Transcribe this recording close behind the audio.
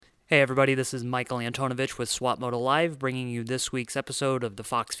Hey everybody, this is Michael Antonovich with Swap Moto Live, bringing you this week's episode of the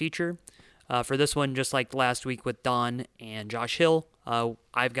Fox Feature. For this one, just like last week with Don and Josh Hill,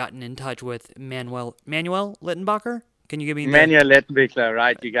 I've gotten in touch with Manuel Littenbacher. Can you give me the... Manuel Lettenbichler,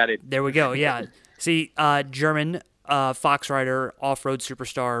 right? You got it. There we go, yeah. See, German Fox rider, off-road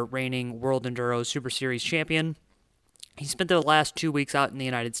superstar, reigning World Enduro Super Series champion. He spent the last 2 weeks out in the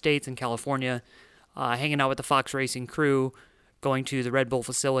United States and California, hanging out with the Fox Racing crew, going to the Red Bull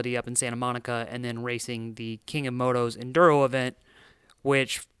facility up in Santa Monica, and then racing the King of Motos Enduro event,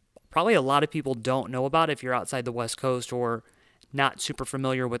 which probably a lot of people don't know about if you're outside the West Coast or not super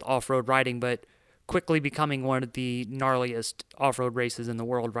familiar with off-road riding, but quickly becoming one of the gnarliest off-road races in the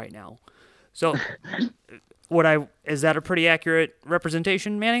world right now. So, is that a pretty accurate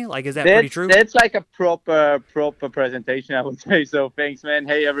representation, Manny? Like, is that pretty true? That's like a proper presentation, I would say. So thanks, man.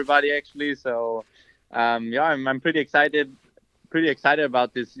 Hey, everybody, actually. So, yeah, I'm pretty excited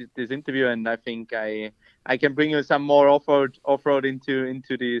about this interview, and I think I can bring you some more off-road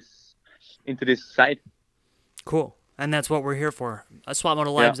into this site. Cool. And that's what we're here for. Swap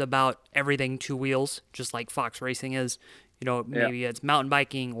Moto Live's about everything two wheels, just like Fox Racing is. You know, maybe it's mountain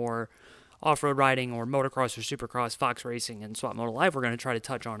biking or off-road riding or motocross or supercross. Fox Racing and Swap Moto Live, we're going to try to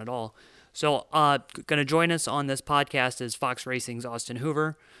touch on it all. So, going to join us on this podcast is Fox Racing's Austin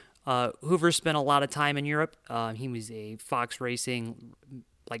Hoover. Hoover spent a lot of time in Europe. He was a Fox Racing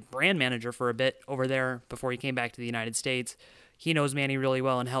brand manager for a bit over there before he came back to the United States. He knows Manny really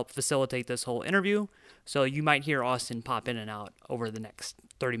well and helped facilitate this whole interview. So you might hear Austin pop in and out over the next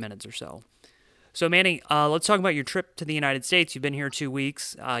 30 minutes or so. So Manny, let's talk about your trip to the United States. You've been here 2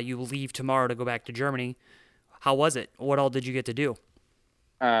 weeks. You leave tomorrow to go back to Germany. How was it? What all did you get to do?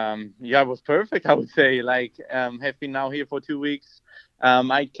 Yeah, it was perfect, I would say. Have been now here for 2 weeks.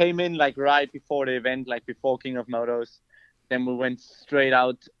 I came in right before the event, before King of Motos. Then we went straight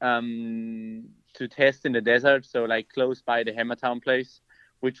out to test in the desert, so close by the Hammertown place,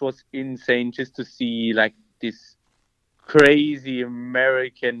 which was insane just to see this crazy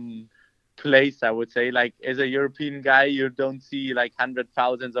American place, I would say. As a European guy, you don't see hundred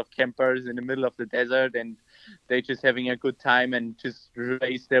thousands of campers in the middle of the desert, and they're just having a good time and just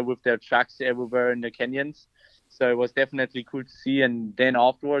race there with their trucks everywhere in the canyons. So it was definitely cool to see. And then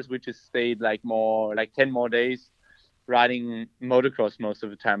afterwards, we just stayed 10 more days riding motocross most of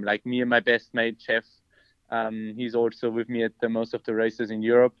the time. Me and my best mate, Jeff, he's also with me at most of the races in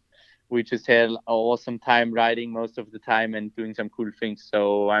Europe. We just had an awesome time riding most of the time and doing some cool things.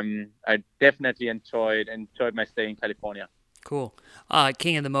 So I definitely enjoyed my stay in California. Cool.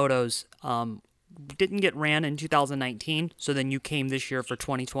 King of the Motos didn't get ran in 2019, so then you came this year for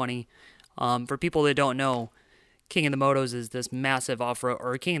 2020. For people that don't know, King of the Motos is this massive off-road,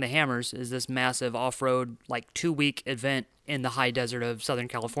 or King of the Hammers is this massive off-road 2-week event in the high desert of Southern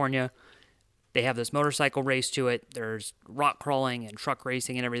California. They have this motorcycle race to it. There's rock crawling and truck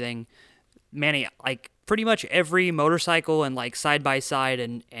racing and everything. Manny, pretty much every motorcycle and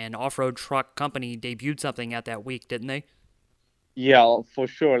side-by-side and off-road truck company debuted something at that week, didn't they? Yeah, for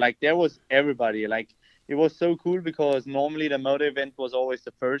sure. There was everybody. It was so cool because normally the motor event was always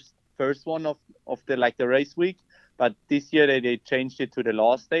the first one of the race week, but this year they changed it to the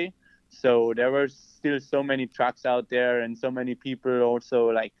last day. So there were still so many trucks out there and so many people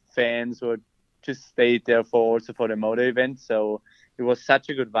also fans who just stayed there for the motor event. So it was such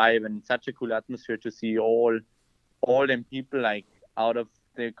a good vibe and such a cool atmosphere to see all them people out of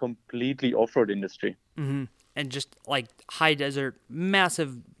the completely off-road industry. Mm-hmm. And just high desert,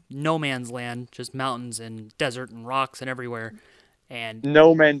 massive no man's land, just mountains and desert and rocks and everywhere. And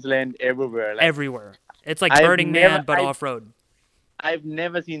no man's land everywhere. Everywhere. It's Burning Man, but off-road. I've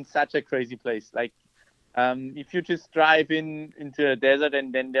never seen such a crazy place. If you just drive into a desert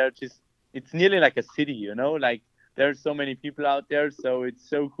and then it's nearly like a city, you know? There's so many people out there, so it's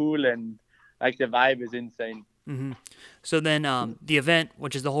so cool, and the vibe is insane. Mm-hmm. So then the event,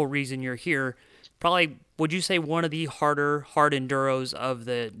 which is the whole reason you're here, probably, would you say one of the hard enduros of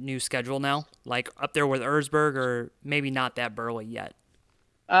the new schedule now? Up there with Erzberg, or maybe not that burly yet?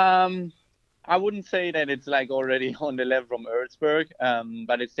 I wouldn't say that it's already on the level from Erzberg,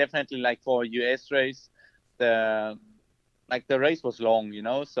 but it's definitely for a US race, the race was long, you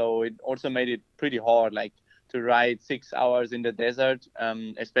know, so it also made it pretty hard, to ride 6 hours in the desert,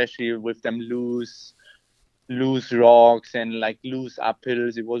 especially with them loose rocks and loose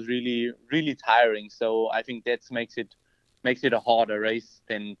uphills. It was really, really tiring. So I think that makes it a harder race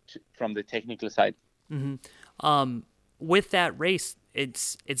than from the technical side. Mm-hmm. With that race,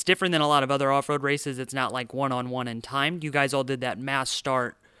 it's different than a lot of other off-road races. It's not one-on-one in time. You guys all did that mass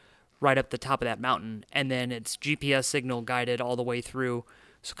start right up the top of that mountain, and then it's GPS signal guided all the way through.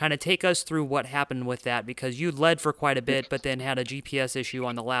 So kind of take us through what happened with that, because you led for quite a bit, but then had a GPS issue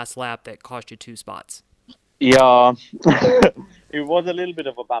on the last lap that cost you 2 spots. Yeah, it was a little bit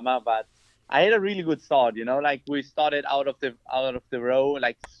of a bummer, but I had a really good start. Like we started out of the row,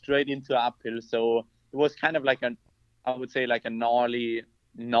 like straight into uphill. So it was kind of like I would say like a gnarly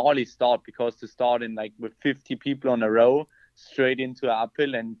start, because to start in like with 50 people on a row straight into an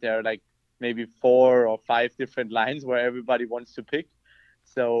uphill, and there are like maybe 4 or 5 different lines where everybody wants to pick.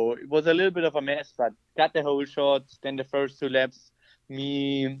 So it was a little bit of a mess, but got the whole shot. Then the first 2 laps,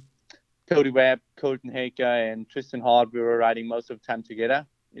 me, Cody Webb, Colton Haker, and Tristan Hart, we were riding most of the time together.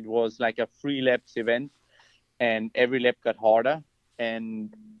 It was like a 3 laps event, and every lap got harder.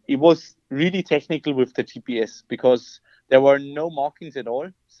 And it was really technical with the GPS, because there were no markings at all.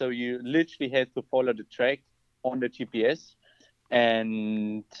 So you literally had to follow the track on the GPS.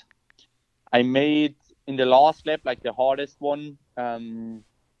 And I made in the last lap, like the hardest one,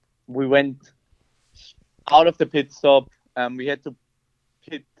 we went out of the pit stop. We had to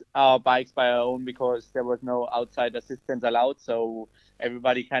pit our bikes by our own, because there was no outside assistance allowed. So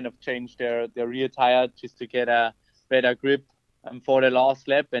everybody kind of changed their rear tire just to get a better grip for the last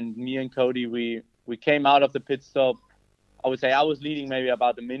lap. And me and Cody, we came out of the pit stop. I would say I was leading maybe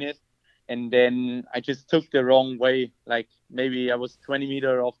about a minute. And then I just took the wrong way. Like maybe I was 20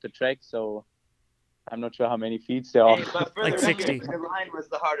 meters off the track. So I'm not sure how many feet there are. Hey, but Like 60. The line was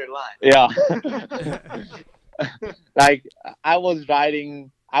the harder line. Yeah. Like I was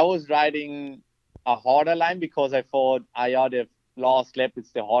riding a harder line, because I thought, the last lap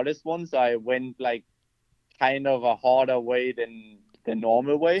is the hardest one. So I went like kind of a harder way than the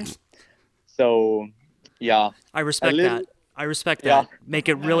normal way. So yeah. I respect that. I respect that. Make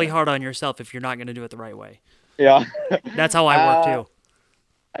it really hard on yourself if you're not going to do it the right way. Yeah. That's how I work too.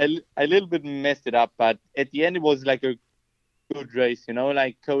 I a little bit messed it up, but at the end it was like a good race,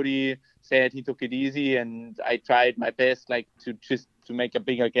 like Cody said, he took it easy, and I tried my best like to make a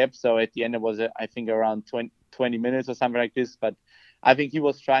bigger gap. So at the end it was I think around 20 minutes or something like this, but I think he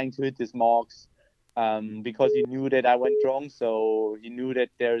was trying to hit his marks, because he knew that I went wrong. So he knew that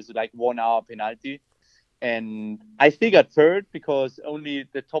there's like 1 hour penalty, and I figured third, because only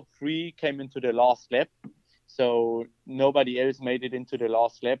the top 3 came into the last lap. So nobody else made it into the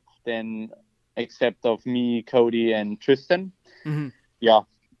last lap then, except of me, Cody, and Tristan. Mm-hmm. Yeah.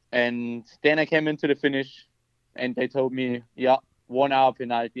 And then I came into the finish, and they told me, 1 hour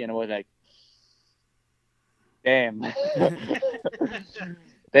penalty. And I was like, damn,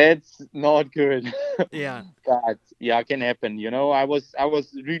 that's not good. Yeah. But yeah, it can happen. I was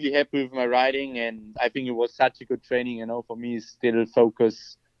really happy with my riding, and I think it was such a good training. For me, still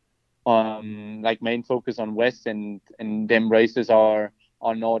focus main focus on West, and them races are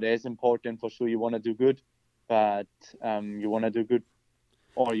not as important. For sure, you want to do good, but you want to do good,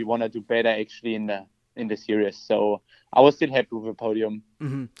 or you want to do better actually in the series. So I was still happy with the podium,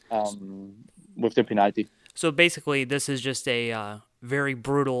 with the penalty. So basically, this is just a very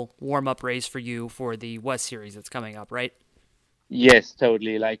brutal warm-up race for you for the West Series that's coming up, right? Yes,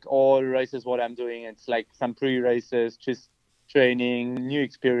 totally. Like all races, what I'm doing, it's like some pre-races, just training, new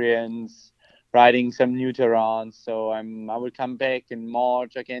experience, riding some new terrain. So I will come back in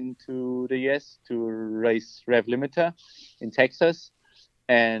March again to the US to race Rev Limiter in Texas.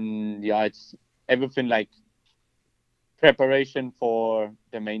 And yeah, it's everything like preparation for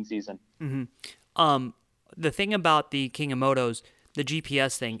the main season. Mm-hmm. The thing about the King of Motos, the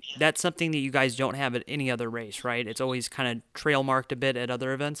GPS thing, that's something that you guys don't have at any other race, right? It's always kind of trail marked a bit at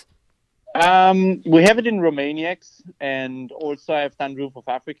other events. We have it in Romaniacs, and also I've done Roof of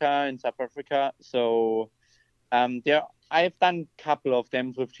Africa in South Africa. So I've done a couple of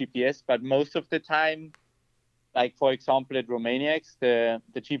them with GPS, but most of the time, like for example at Romaniacs, the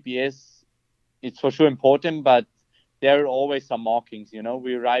GPS, it's for sure important, but there are always some markings.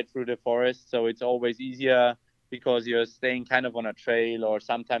 We ride through the forest, so it's always easier because you're staying kind of on a trail, or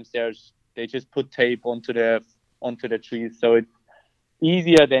sometimes they just put tape onto the trees, so it's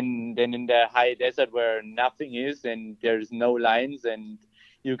easier than in the high desert where nothing is and there's no lines, and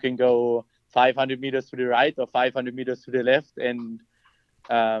you can go 500 meters to the right or 500 meters to the left, and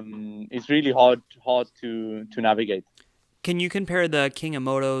it's really hard to navigate. Can you compare the King of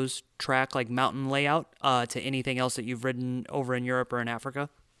Motos track, like mountain layout, to anything else that you've ridden over in Europe or in Africa?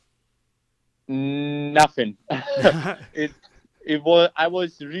 Nothing. I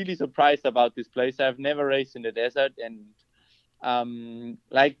was really surprised about this place. I've never raced in the desert, and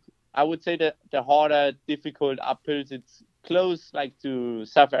like I would say that the harder, difficult uphills, it's close like to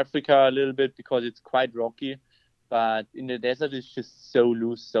South Africa a little bit because it's quite rocky. But in the desert, it's just so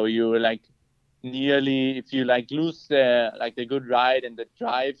loose. So you like nearly, if you like lose the good ride and the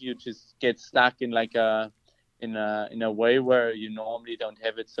drive, you just get stuck in like a way where you normally don't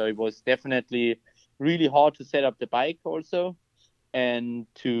have it. So it was definitely really hard to set up the bike also, and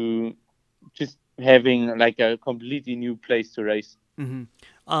to just having like a completely new place to race. Hmm.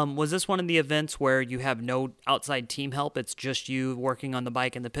 Was this one of the events where you have no outside team help? It's just you working on the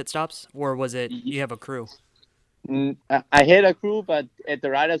bike and the pit stops, or was it you have a crew? I had a crew, but at the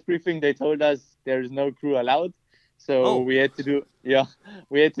riders briefing they told us there is no crew allowed. So Oh, we had to do, yeah,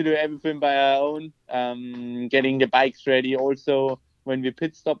 we had to do everything by our own, getting the bikes ready. Also, when we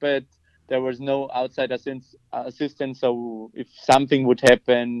pit stop it, there was no outside assistance. So if something would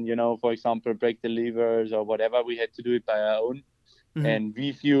happen, for example, break the levers or whatever, we had to do it by our own hmm. and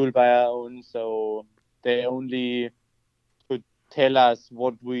refuel by our own. So they only could tell us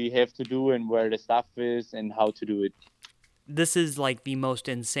what we have to do and where the stuff is and how to do it. This is like the most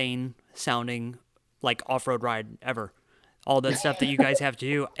insane sounding like off-road ride ever. All the stuff that you guys have to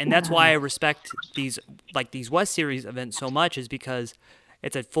do, and that's why I respect these West Series events so much, is because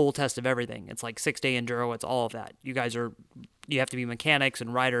it's a full test of everything. It's like 6 day enduro. It's all of that. You have to be mechanics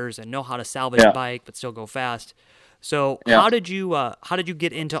and riders and know how to salvage a Yeah, bike but still go fast. So yeah. how did you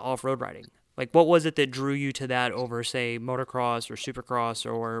get into off-road riding? Like, what was it that drew you to that over, say, motocross or supercross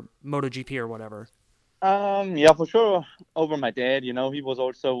or MotoGP or whatever? Yeah, for sure. Over my dad, he was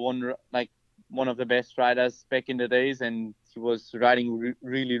also one of the best riders back in the days, and he was riding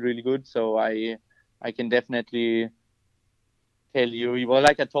really, really good. So I can definitely tell you, he was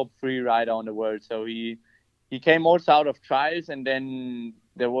like a top three rider on the world. So he came also out of trials, and then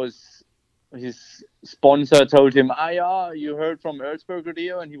there was his sponsor told him, "Ah, yeah, you heard from Erzberger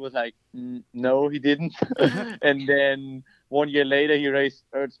Dio," and he was like, "No, he didn't." And then 1 year later, he raced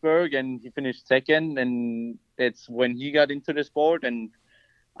Erzberg, and he finished second, and that's when he got into the sport. And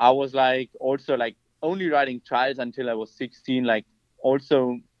I was like, also like only riding trials until I was 16. Like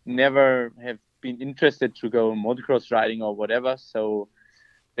also never have been interested to go motocross riding or whatever. So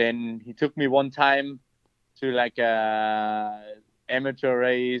then he took me one time to like a amateur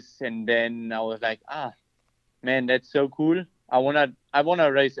race, and then I was like, man, that's so cool. I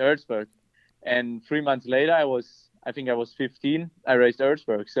wanna race Erzberg. And 3 months later, I think I was 15. I raced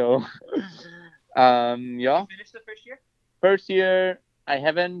Erzberg. So yeah. Finish the first year? First year I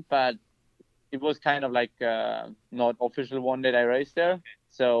haven't, but it was kind of like not official one that I raced there.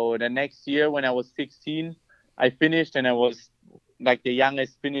 So the next year when I was 16, I finished, and I was like the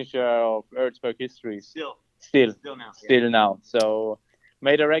youngest finisher of Erzberg history. Still. Still, Still now. still now. So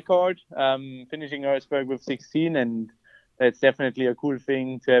made a record, finishing Erzberg with 16, and that's definitely a cool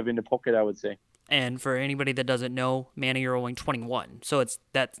thing to have in the pocket, I would say. And for anybody that doesn't know, Manny, you're only 21. So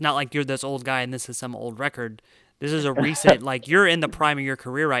that's not like you're this old guy and this is some old record. This is a recent, like, you're in the prime of your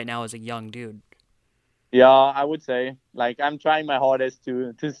career right now as a young dude. Yeah, I would say like I'm trying my hardest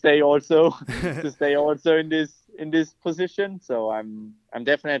to stay also to stay also in this position. So I'm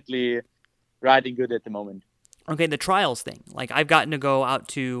definitely riding good at the moment. Okay, the trials thing. Like, I've gotten to go out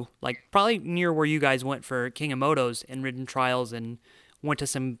to, like, probably near where you guys went for King of Motos and ridden trials and went to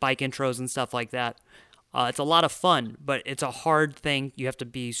some bike intros and stuff like that. It's a lot of fun, but it's a hard thing. You have to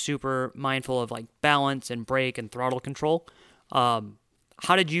be super mindful of, like, balance and brake and throttle control. Um,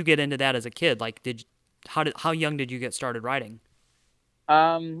 how did you get into that as a kid? Like, how young did you get started riding?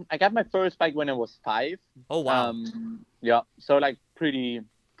 I got my first bike when I was 5. Oh, wow. Yeah, so like pretty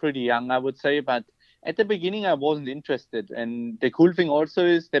young, I would say. But at the beginning, I wasn't interested. And the cool thing also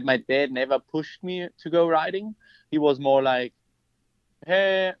is that my dad never pushed me to go riding. He was more like,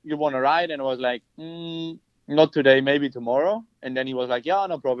 "Hey, you want to ride?" And I was like, "Not today, maybe tomorrow." And then he was like, "Yeah,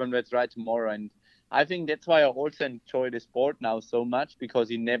 no problem, let's ride tomorrow." And I think that's why I also enjoy the sport now so much, because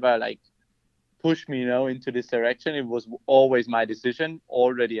he never like pushed me, into this direction. It was always my decision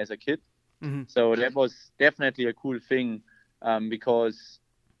already as a kid. Hmm. So that was definitely a cool thing, because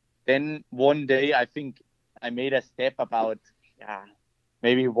then one day I think I made a step about, yeah,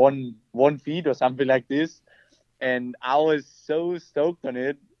 maybe one feet or something like this, and I was so stoked on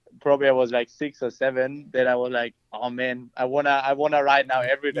it. Probably I was like 6 or 7, that I was like, "Oh man, I wanna ride now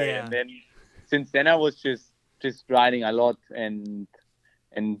every day." And Yeah. then since then I was just riding a lot, and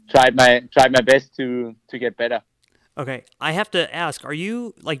tried my best to get better. Okay, I have to ask,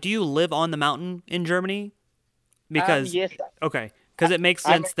 do you live on the mountain in Germany? Because, Yes, okay, because it makes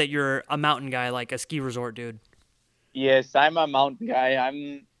I'm sense that you're a mountain guy, like a ski resort dude. yes, I'm a mountain guy.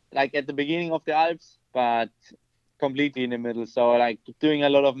 I'm like at the beginning of the Alps, but completely in the middle. So like doing a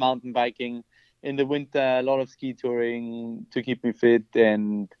lot of mountain biking in the winter, a lot of ski touring to keep me fit,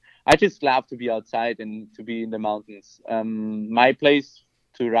 and I just love to be outside and to be in the mountains. My place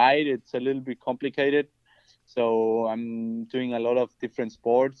to ride, it's a little bit complicated. So I'm doing a lot of different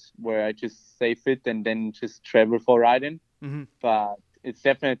sports where I just stay fit and then just travel for riding. Mm-hmm. But it's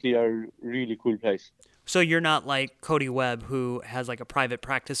definitely a really cool place. So you're not like Cody Webb, who has like a private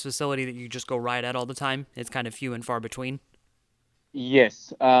practice facility that you just go ride at all the time. It's kind of few and far between.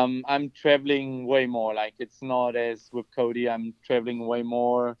 Yes, I'm traveling way more. Like it's not as with Cody. I'm traveling way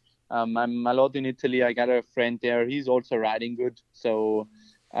more. I'm a lot in Italy. I got a friend there. He's also riding good. So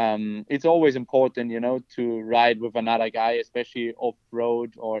it's always important, to ride with another guy, especially off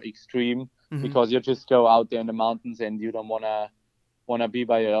road or extreme, Mm-hmm. because you just go out there in the mountains and you don't wanna be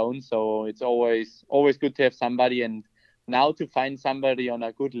by your own. So it's always good to have somebody. And now to find somebody on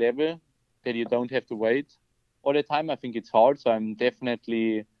a good level that you don't have to wait all the time, I think it's hard. So I'm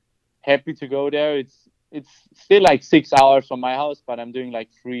definitely happy to go there. It's still like 6 hours from my house, but I'm doing like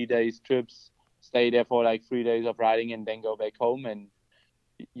 3 days trips, stay there for like 3 days of riding, and then go back home. And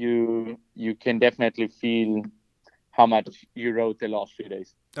you can definitely feel how much you rode the last 3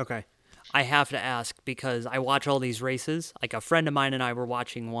 days. Okay. I have to ask because I watch all these races. Like a friend of mine and I were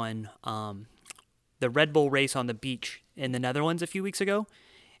watching one, the Red Bull race on the beach in the Netherlands a few weeks ago.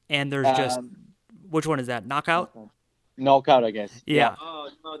 And there's just, which one is that? Knockout? Knockout, I guess. Yeah. Oh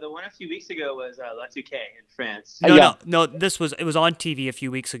no, the one a few weeks ago was La Touquet in France. No, Yeah. no. It was on TV a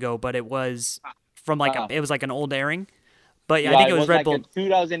few weeks ago, but it was from like it was like an old airing. But yeah, I think it was Red like Bull. a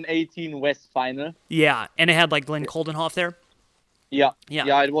 2018 West final. Yeah, and it had like Glenn Coldenhoff there. Yeah. Yeah.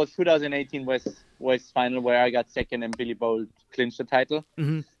 Yeah, it was 2018 West final where I got second and Billy Bolt clinched the title.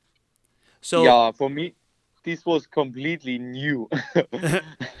 Mm-hmm. So yeah, for me, this was completely new.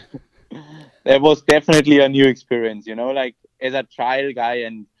 That was definitely a new experience, like as a trial guy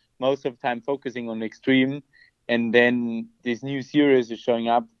and most of the time focusing on extreme, and then this new series is showing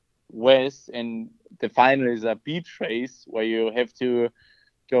up west, and the final is a beach race where you have to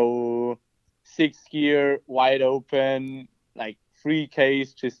go 6 gear wide open, like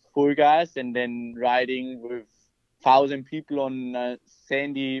 3Ks, just full gas, and then riding with 1,000 people on a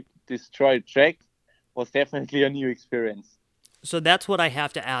sandy destroyed track was definitely a new experience. So that's what I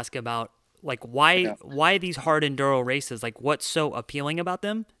have to ask about. Like, why these hard enduro races? Like, what's so appealing about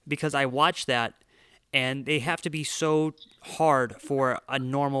them? Because I watch that, and they have to be so hard for a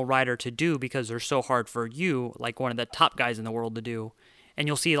normal rider to do because they're so hard for you, like one of the top guys in the world to do. And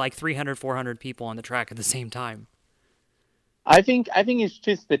you'll see like 300, 400 people on the track at the same time. I think it's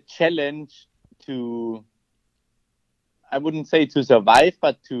just the challenge to, I wouldn't say to survive,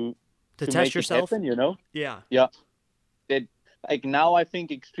 but to test make yourself. it happen, Yeah. Yeah. That, like now I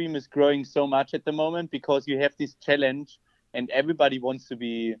think extreme is growing so much at the moment because you have this challenge and everybody wants to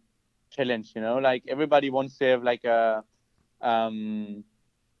be challenged, like everybody wants to have like a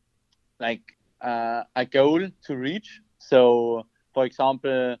goal to reach. So for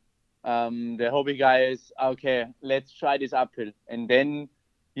example, the hobby guy is, okay, let's try this uphill, and then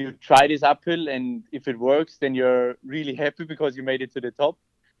you try this uphill, and if it works, then you're really happy because you made it to the top.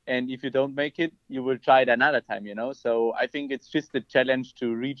 And if you don't make it, you will try it another time, So I think it's just the challenge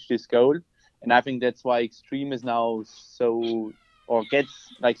to reach this goal. And I think that's why extreme is now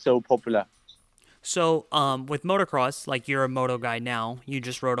gets like so popular. So with motocross, like you're a moto guy now, you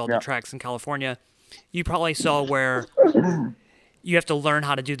just rode all the tracks in California. You probably saw where you have to learn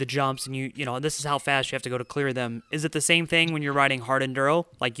how to do the jumps, and this is how fast you have to go to clear them. Is it the same thing when you're riding hard enduro?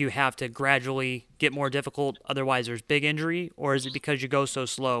 Like you have to gradually get more difficult, otherwise there's big injury? Or is it because you go so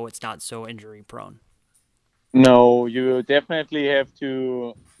slow, it's not so injury prone? No, you definitely have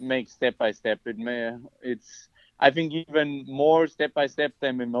to make step by step. It's I think even more step by step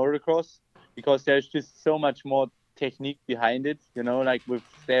than in motocross, because there's just so much more technique behind it, like with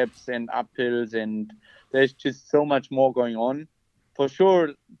steps and uphills, and there's just so much more going on. For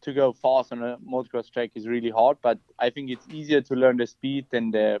sure, to go fast on a motocross track is really hard, but I think it's easier to learn the speed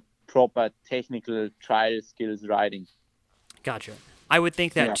than the proper technical trial skills riding. Gotcha. I would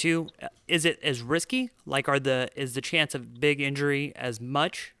think that too. Is it as risky? Like, is the chance of big injury as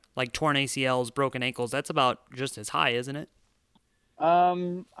much? Like torn ACLs, broken ankles, that's about just as high, isn't it?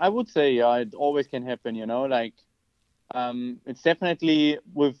 I would say, it always can happen, Like, it's definitely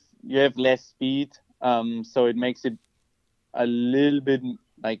you have less speed, so it makes it a little bit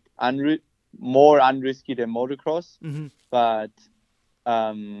like more unrisky than motocross. Mm-hmm. But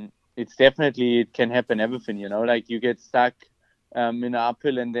it can happen everything, like you get stuck in an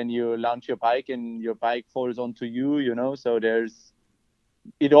uphill and then you launch your bike and your bike falls onto you, so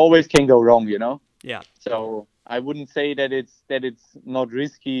it always can go wrong, Yeah. So I wouldn't say that it's not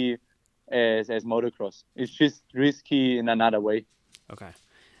risky as motocross. It's just risky in another way. Okay.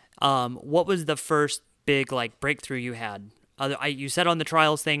 What was the first big like breakthrough you had You said on the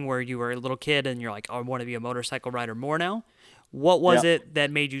trials thing where you were a little kid and you're like, oh, I want to be a motorcycle rider more now. What was it that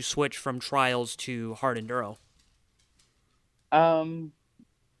made you switch from trials to hard enduro?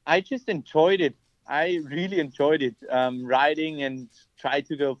 I just enjoyed it. I really enjoyed it. Riding and try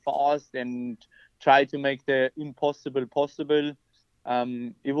to go fast and try to make the impossible possible.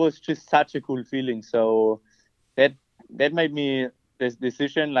 It was just such a cool feeling. So that made me this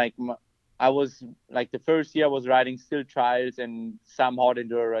decision. Like I was like the first year I was riding still trials and some hard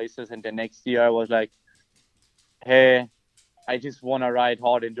enduro races, and the next year I was like, hey, I just want to ride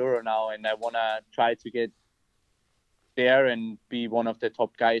hard enduro now, and I want to try to get there and be one of the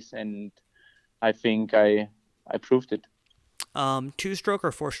top guys. And I think I proved it. Two-stroke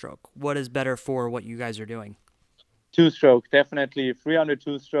or four-stroke? What is better for what you guys are doing? Two-stroke, definitely 300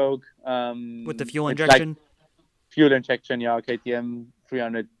 two-stroke. With the fuel injection? Like fuel injection, yeah, KTM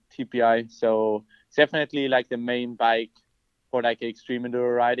 300 TPI. So it's definitely like the main bike for like extreme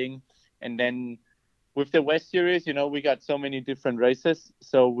enduro riding. And then with the West Series, we got so many different races.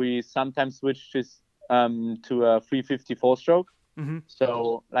 So we sometimes switch just to a 350 four-stroke. Mm-hmm.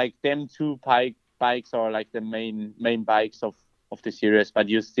 So like them two bikes are like the main bikes of the series, but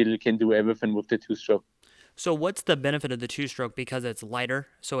you still can do everything with the two-stroke. So what's the benefit of the two-stroke? Because it's lighter,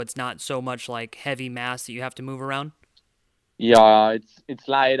 so it's not so much like heavy mass that you have to move around? Yeah, it's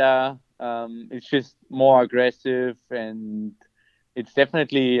lighter. It's just more aggressive, and it's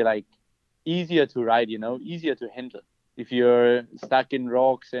definitely like easier to ride, easier to handle. If you're stuck in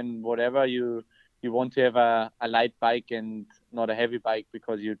rocks and whatever, you want to have a light bike and not a heavy bike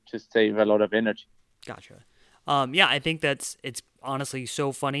because you just save a lot of energy. Gotcha. Yeah, I think it's honestly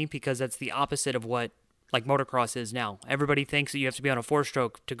so funny because that's the opposite of what like motocross is now. Everybody thinks that you have to be on a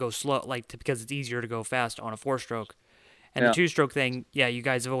four-stroke to go slow, because it's easier to go fast on a four-stroke. And the two-stroke thing, yeah, you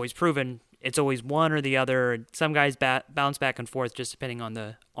guys have always proven it's always one or the other. Some guys bounce back and forth just depending on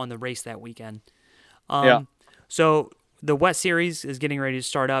the race that weekend. So the West Series is getting ready to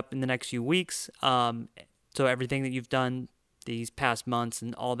start up in the next few weeks. So everything that you've done these past months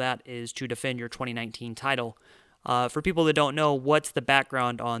and all that is to defend your 2019 title. For people that don't know, what's the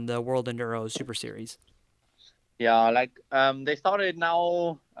background on the World Enduro Super Series? Yeah, like they started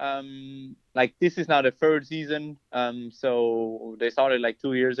now, like this is now the third season. So they started like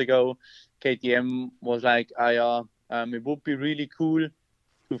 2 years ago. KTM was like, it would be really cool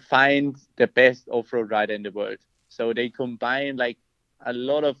to find the best off-road rider in the world. So they combined like a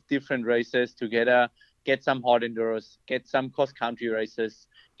lot of different races together, get some hard enduros, get some cross-country races,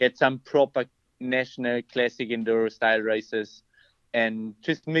 get some proper national classic enduro style races, and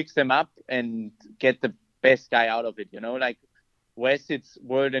just mix them up and get the best guy out of it. Like West, it's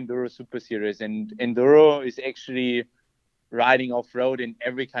World Enduro Super Series, and enduro is actually riding off-road in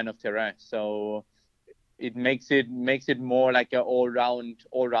every kind of terrain. So it makes it more like an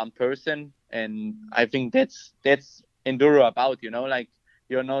all-round person. And I think that's enduro about, like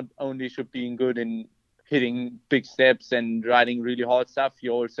you're not only should be good in hitting big steps and riding really hard stuff,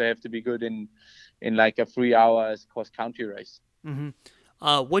 you also have to be good in like a 3 hours cross country race. Mm-hmm.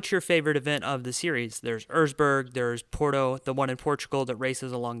 What's your favorite event of the series? There's Erzberg, there's Porto, the one in Portugal that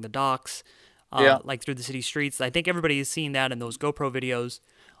races along the docks, like through the city streets. I think everybody has seen that in those GoPro videos.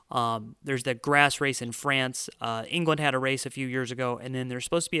 There's the grass race in France. England had a race a few years ago, and then there's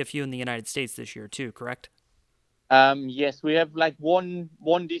supposed to be a few in the United States this year too, correct? Yes, we have like one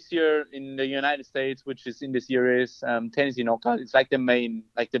this year in the United States, which is in the series, Tennessee Knockout. It's like the main,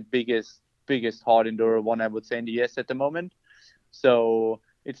 like the biggest hard enduro one, I would say, in the US at the moment. So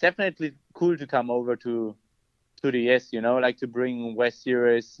it's definitely cool to come over to the US, like to bring West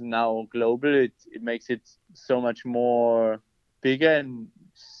Series now global. It makes it so much more bigger, and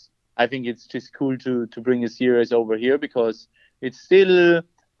I think it's just cool to bring a series over here because it's still,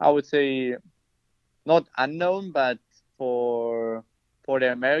 I would say, not unknown, but for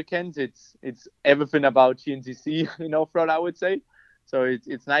the Americans, it's everything about GNCC in off-road, I would say. So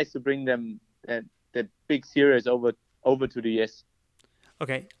it's nice to bring them the big series over to the US.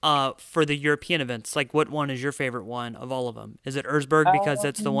 Okay. For the European events, like what one is your favorite one of all of them? Is it Erzberg because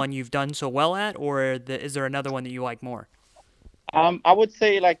that's the one you've done so well at, or is there another one that you like more? I would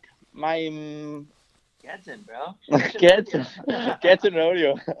say like my Gadsden, bro. Gadsden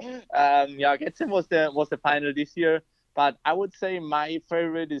rodeo. Gadsden was the final this year, but I would say my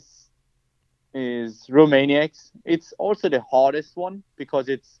favorite is Romaniacs. It's also the hardest one because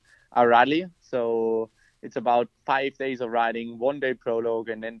it's a rally, so it's about 5 days of riding, 1 day prologue,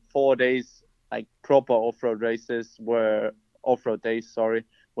 and then 4 days like proper off-road races, where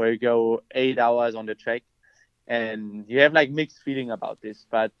you go 8 hours on the track, and you have like mixed feeling about this.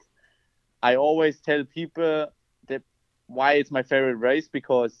 But I always tell people that why it's my favorite race,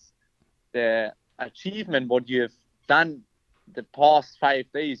 because the achievement, what you have done the past 5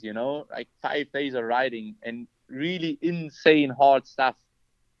 days, like 5 days of riding and really insane hard stuff.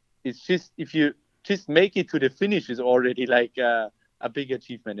 It's just, if you just make it to the finish is already like a big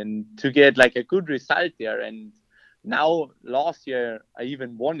achievement, and to get like a good result there. And now last year I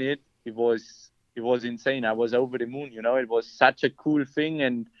even won it. It was insane. I was over the moon. It was such a cool thing,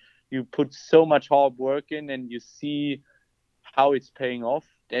 and you put so much hard work in, and you see how it's paying off.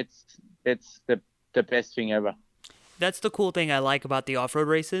 That's the best thing ever. That's the cool thing I like about the off-road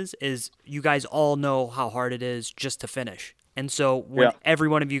races, is you guys all know how hard it is just to finish. And so when every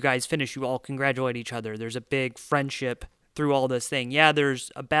one of you guys finish, you all congratulate each other. There's a big friendship through all this thing. Yeah,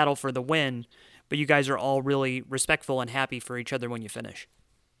 there's a battle for the win, but you guys are all really respectful and happy for each other when you finish.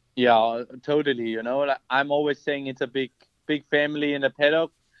 Yeah, totally. I'm always saying it's a big family in the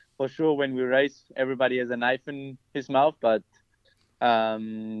paddock. For sure, when we race, everybody has a knife in his mouth, but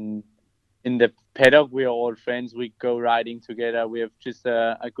in the paddock, we are all friends. We go riding together. We have just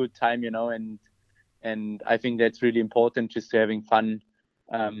a good time, and I think that's really important, just having fun,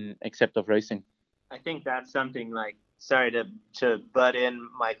 except of racing. I think that's something, like, sorry to butt in,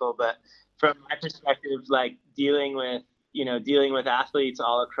 Michael, but from my perspective, like dealing with athletes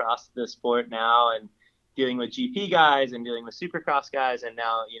all across the sport now, and dealing with GP guys and dealing with Supercross guys, and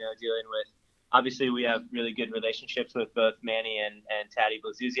now, dealing with, obviously we have really good relationships with both Manny and Taddy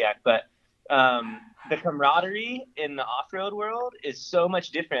Blazusiak, but the camaraderie in the off-road world is so much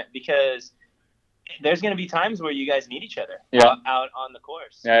different, because there's going to be times where you guys need each other out on the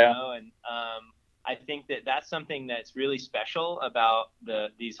course, and I think that's something that's really special about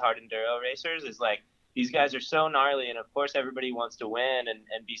these hard enduro racers, is like, these guys are so gnarly, and of course everybody wants to win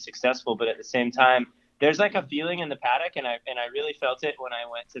and be successful, but at the same time, there's like a feeling in the paddock, and I really felt it when I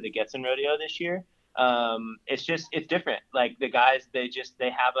went to the Getson Rodeo this year. It's different. Like, the guys, they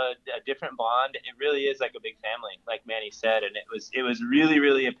have a different bond. It really is like a big family, like Manny said, and it was really,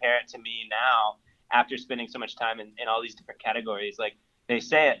 really apparent to me now, after spending so much time in all these different categories. Like, they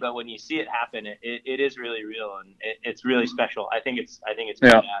say it, but when you see it happen, it is really real, and it's really special. I think it's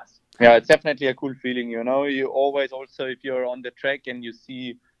badass. Yeah, it's definitely a cool feeling. You always, also, if you're on the track and you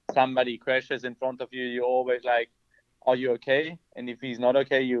see somebody crashes in front of you, you always like, are you okay? And if he's not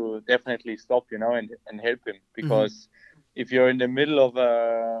okay, you definitely stop, and help him, because if you're in the middle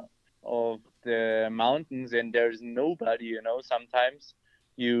of the mountains and there's nobody, sometimes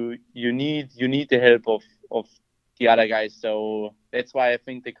you need the help of the other guys. So that's why I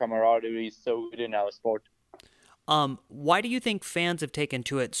think the camaraderie is so good in our sport. Why do you think fans have taken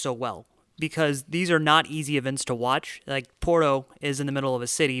to it so well? Because these are not easy events to watch. Like, Porto is in the middle of a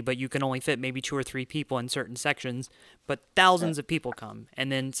city, but you can only fit maybe 2 or 3 people in certain sections, but thousands of people come.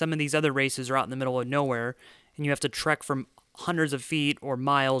 And then some of these other races are out in the middle of nowhere, and you have to trek from hundreds of feet or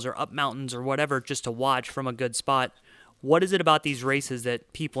miles or up mountains or whatever just to watch from a good spot. What is it about these races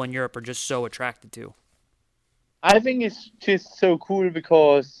that people in Europe are just so attracted to? I think it's just so cool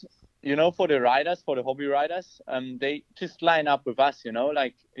because, for the riders, for the hobby riders, they just line up with us,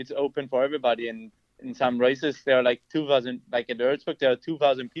 like, it's open for everybody. And in some races, there are like 2,000, like at Erzberg, there are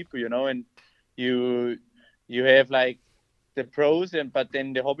 2,000 people, and you have like the pros, but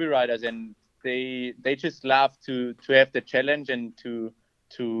then the hobby riders, and they just love to have the challenge and to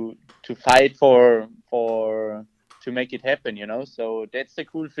fight for to make it happen, So that's the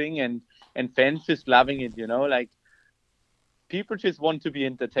cool thing, and fans just loving it, like, people just want to be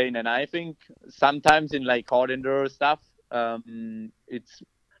entertained. And I think sometimes in like hard enduro stuff, it's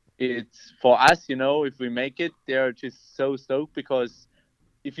for us, if we make it, they're just so stoked, because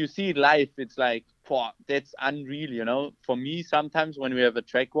if you see it live, it's like, that's unreal, For me, sometimes when we have a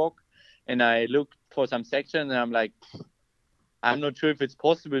track walk and I look for some section and I'm like, I'm not sure if it's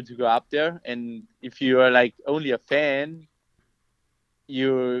possible to go up there. And if you are like only a fan,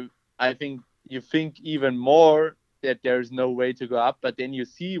 I think you think even more that there's no way to go up, but then you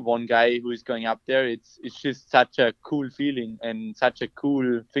see one guy who is going up there. It's just such a cool feeling and such a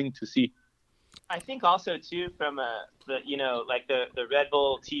cool thing to see. I think also too, from the Red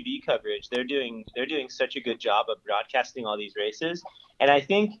Bull TV coverage, they're doing such a good job of broadcasting all these races. And I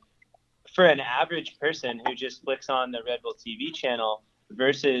think for an average person who just flicks on the Red Bull TV channel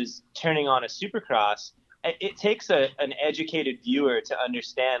versus turning on a Supercross, it takes an educated viewer to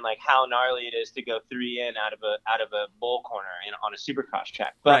understand like how gnarly it is to go 3 in out of a bowl corner on a Supercross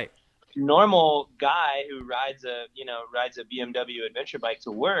track. But right. Normal guy who rides a BMW adventure bike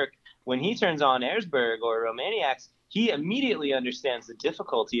to work, when he turns on Erzberg or Romaniacs, he immediately understands the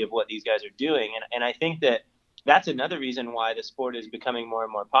difficulty of what these guys are doing. And I think that that's another reason why the sport is becoming more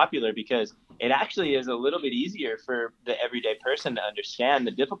and more popular, because it actually is a little bit easier for the everyday person to understand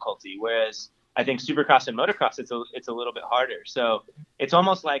the difficulty. Whereas I think Supercross and motocross, it's a little bit harder. So it's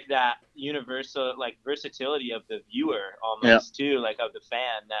almost like that universal, like, versatility of the viewer almost too, like of the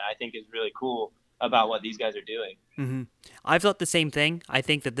fan, that I think is really cool about what these guys are doing. Mm-hmm. I've thought the same thing. I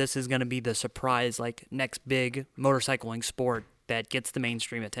think that this is going to be the surprise, like, next big motorcycling sport that gets the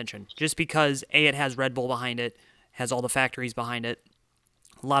mainstream attention. Just because, A, it has Red Bull behind it, has all the factories behind it,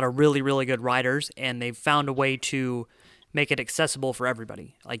 a lot of really, really good riders, and they've found a way to make it accessible for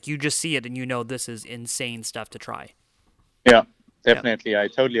everybody. Like, you just see it and you know this is insane stuff to try. Yeah, definitely. Yep. I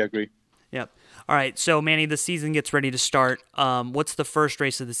totally agree. Yep. All right, so Manny, the season gets ready to start. What's the first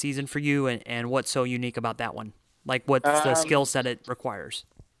race of the season for you, and what's so unique about that one? Like, what's the skill set it requires?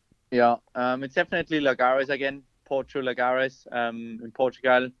 Yeah, it's definitely Lagares again, Porto Lagares in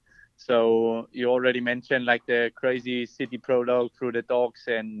Portugal. So you already mentioned like the crazy city prologue through the docks,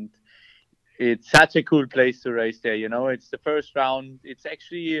 and it's such a cool place to race there. You know, it's the first round. It's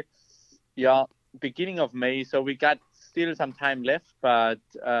actually, beginning of May, so we got still some time left, but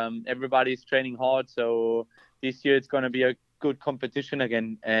everybody's training hard. So this year it's going to be a good competition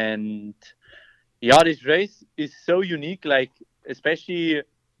again. And yeah, this race is so unique, like especially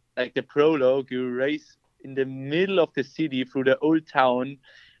like the prologue. You race in the middle of the city through the old town,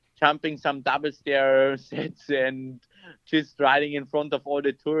 jumping some double stair sets and just riding in front of all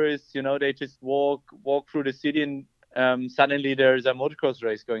the tourists. You know, they just walk through the city, and suddenly there's a motocross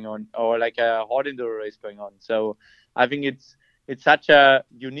race going on, or like a hard enduro race going on. So I think it's such a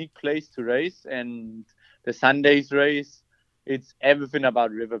unique place to race. And the Sundays race, it's everything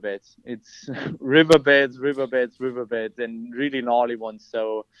about riverbeds. It's riverbeds, and really gnarly ones.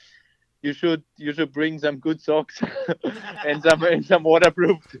 So you should bring some good socks and some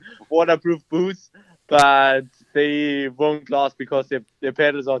waterproof boots, but they won't last because their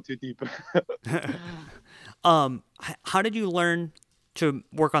pedals are too deep. How did you learn to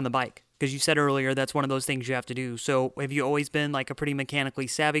work on the bike? Because you said earlier that's one of those things you have to do. So have you always been like a pretty mechanically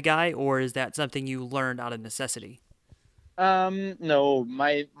savvy guy, or is that something you learned out of necessity? No,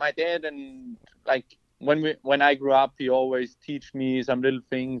 my dad, and like when I grew up, he always teach me some little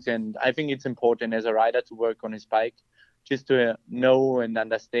things, and I think it's important as a rider to work on his bike, just to know and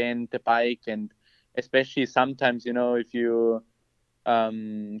understand the bike. And especially sometimes, you know, if you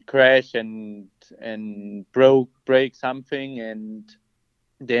crash and break something, and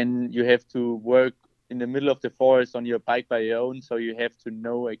then you have to work in the middle of the forest on your bike by your own, so you have to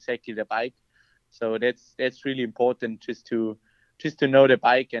know exactly the bike. So that's really important, just to know the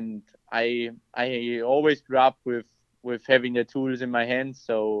bike. And I always grew up with having the tools in my hands,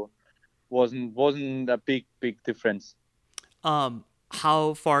 so wasn't a big difference.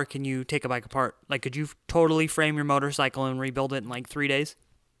 How far can you take a bike apart? Like, could you totally frame your motorcycle and rebuild it in like 3 days?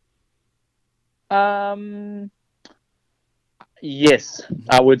 Yes,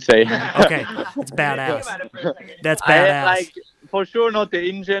 I would say. Okay, it's badass. That's badass. Like, for sure, not the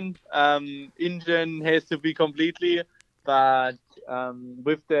engine. Engine has to be completely, but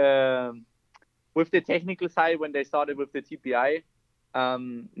with the technical side, when they started with the TPI,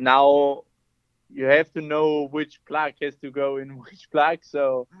 now you have to know which plug has to go in which plug.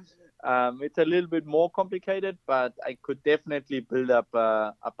 So it's a little bit more complicated, but I could definitely build up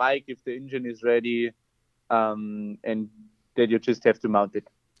a bike if the engine is ready, and that you just have to mount it.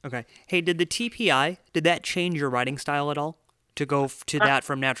 Okay. Hey, did the TPI, did that change your riding style at all to go to that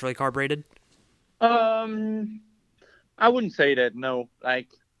from naturally carbureted? I wouldn't say that, no. Like,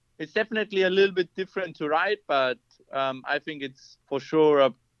 it's definitely a little bit different to ride, but I think it's for sure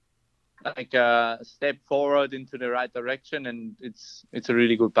a step forward into the right direction, and it's a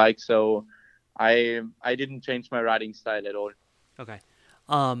really good bike. So I didn't change my riding style at all. Okay.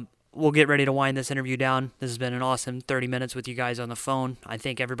 We'll get ready to wind this interview down. This has been an awesome 30 minutes with you guys on the phone. I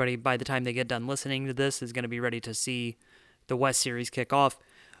think everybody, by the time they get done listening to this, is going to be ready to see the West Series kick off.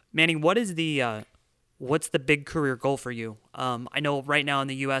 Manny, what's the big career goal for you? I know right now in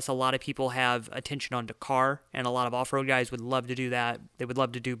the U.S., a lot of people have attention on Dakar, and a lot of off-road guys would love to do that. They would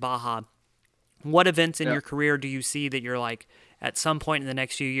love to do Baja. What events in your career do you see that you're like, at some point in the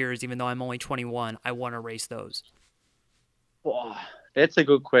next few years, even though I'm only 21, I want to race those? Oh, that's a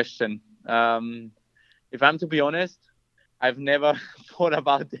good question. If I'm to be honest, I've never thought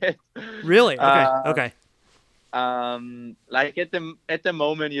about that. Really? Okay. Like at the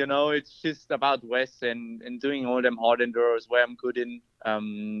moment, you know, it's just about West and doing all them hard enduros where I'm good in.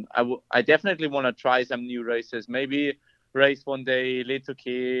 I definitely want to try some new races. Maybe race one day Le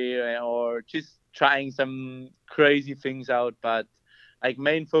Touquet, or just trying some crazy things out. But like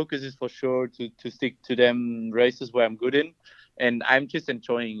main focus is for sure to stick to them races where I'm good in, and I'm just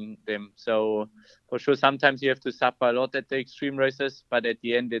enjoying them. So for sure, sometimes you have to suffer a lot at the extreme races, but at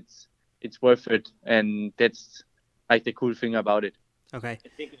the end, it's worth it, and that's like the cool thing about it. Okay. I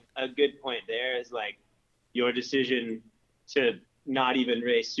think a good point there is like your decision to not even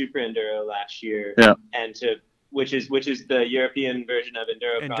race Super Enduro last year, and which is the European version of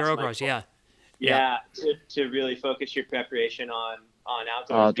Endurocross. Endurocross, yeah. Yeah, to really focus your preparation on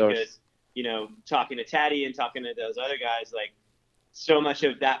outdoors. Because, you know, talking to Taddy and talking to those other guys, like so much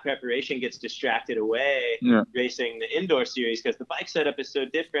of that preparation gets distracted away racing the indoor series because the bike setup is so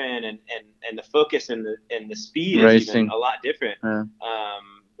different and the focus and the speed is even a lot different.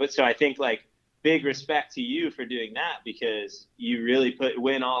 But so I think like big respect to you for doing that because you really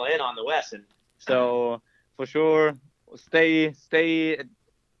went all in on the West. And so for sure, stay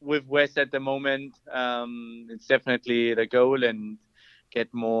with West at the moment. It's definitely the goal, and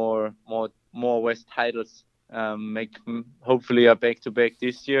get more West titles. Make hopefully a back-to-back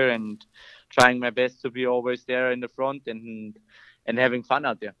this year, and trying my best to be always there in the front and having fun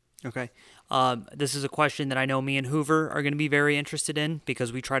out there. Okay. This is a question that I know me and Hoover are going to be very interested in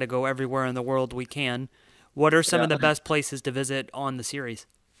because we try to go everywhere in the world we can. What are some of the best places to visit on the series?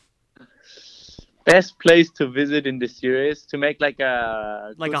 Best place to visit in the series to make like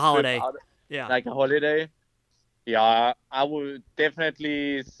a holiday. Like a holiday. Yeah, I would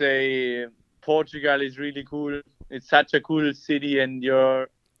definitely say Portugal is really cool. It's such a cool city, and you're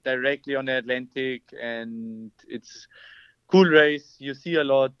directly on the Atlantic, and it's cool race. You see a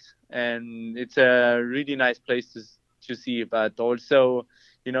lot, and it's a really nice place to see. But also,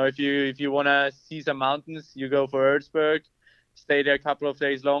 you know, if you wanna see some mountains, you go for Erzberg. Stay there a couple of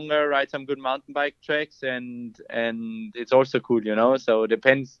days longer, ride some good mountain bike tracks, and it's also cool, you know. So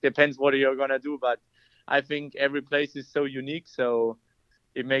depends what you're gonna do, but I think every place is so unique, so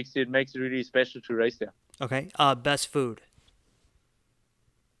it makes it really special to race there. Okay. Best food.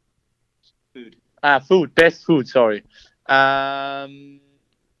 Best food. Sorry.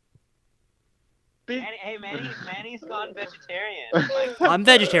 Hey, Manny's gone vegetarian. I'm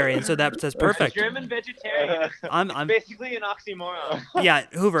vegetarian, so that's perfect. German vegetarian. I'm basically an oxymoron. Yeah,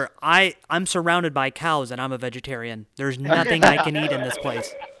 Hoover, I'm surrounded by cows, and I'm a vegetarian. There's nothing I can eat in this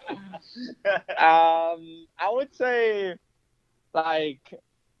place. I would say, like,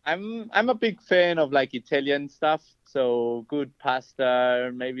 I'm a big fan of like Italian stuff. So good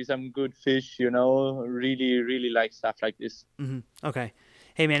pasta, maybe some good fish. You know, really like stuff like this. Mm-hmm. Okay.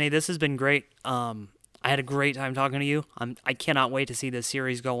 Hey, Manny, this has been great. I had a great time talking to you. I cannot wait to see this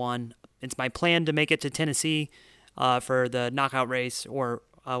series go on. It's my plan to make it to Tennessee for the knockout race, or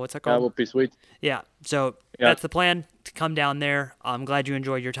what's that called? That would be sweet. Yeah, so that's the plan, to come down there. I'm glad you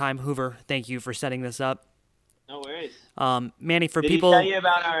enjoyed your time, Hoover. Thank you for setting this up. No worries. Manny, for did people... Did he tell you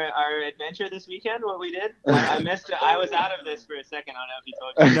about our adventure this weekend, what we did? I missed it. I was out of this for a second. I don't know if he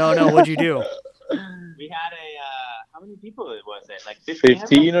told you. No, what'd you do? We had how many people was it? Like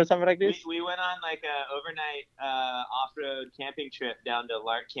 15 or something like this? We went on like a overnight off-road camping trip down to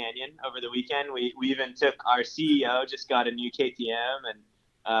Lark Canyon over the weekend. We even took our CEO, just got a new KTM,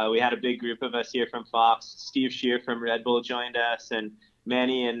 and we had a big group of us here from Fox. Steve Shear from Red Bull joined us, and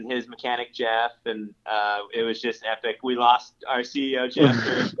Manny and his mechanic Jeff, and it was just epic. We lost our CEO Jeff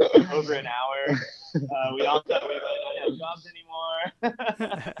for over an hour. We all thought we might not have jobs anymore.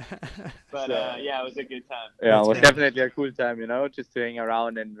 But yeah, it was a good time. Yeah, it was definitely a cool time, you know, just to hang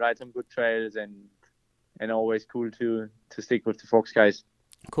around and ride some good trails, and always cool to stick with the Fox guys.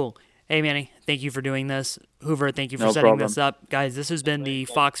 Cool. Hey, Manny, thank you for doing this. Hoover, thank you for setting this up. Guys, this has been the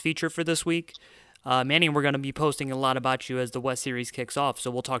Fox feature for this week. Manny, we're going to be posting a lot about you as the West Series kicks off,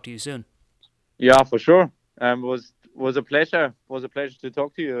 so we'll talk to you soon. Yeah, for sure. Was a pleasure. Was a pleasure to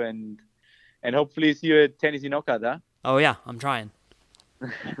talk to you, and hopefully see you at Tennessee Knockout, huh? Oh yeah, I'm trying.